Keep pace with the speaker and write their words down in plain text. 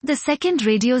The second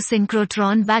Radio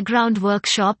Synchrotron Background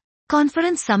Workshop,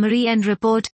 Conference Summary and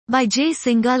Report, by J.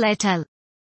 Singhal et al.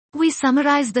 We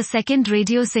summarize the second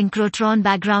Radio Synchrotron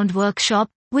Background Workshop,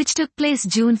 which took place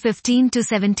June 15 to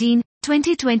 17,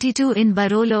 2022 in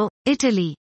Barolo,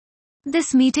 Italy.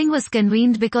 This meeting was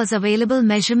convened because available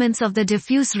measurements of the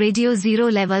diffuse radio zero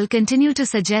level continue to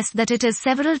suggest that it is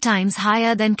several times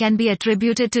higher than can be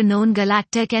attributed to known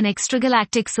galactic and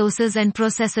extragalactic sources and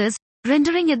processes,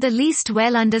 rendering it the least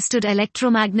well understood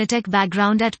electromagnetic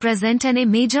background at present and a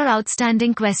major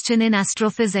outstanding question in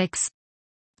astrophysics.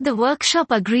 The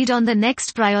workshop agreed on the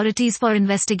next priorities for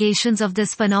investigations of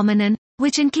this phenomenon,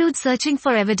 which include searching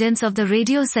for evidence of the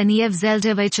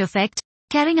radio-Saniev-Zeldovich effect,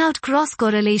 carrying out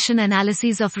cross-correlation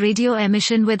analyses of radio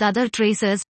emission with other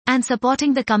tracers, and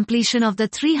supporting the completion of the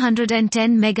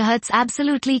 310 MHz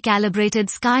absolutely calibrated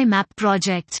sky map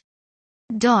project.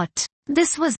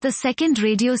 This was the second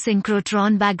Radio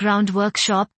Synchrotron Background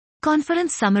Workshop,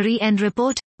 Conference Summary and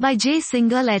Report, by J.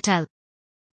 Singhal et al.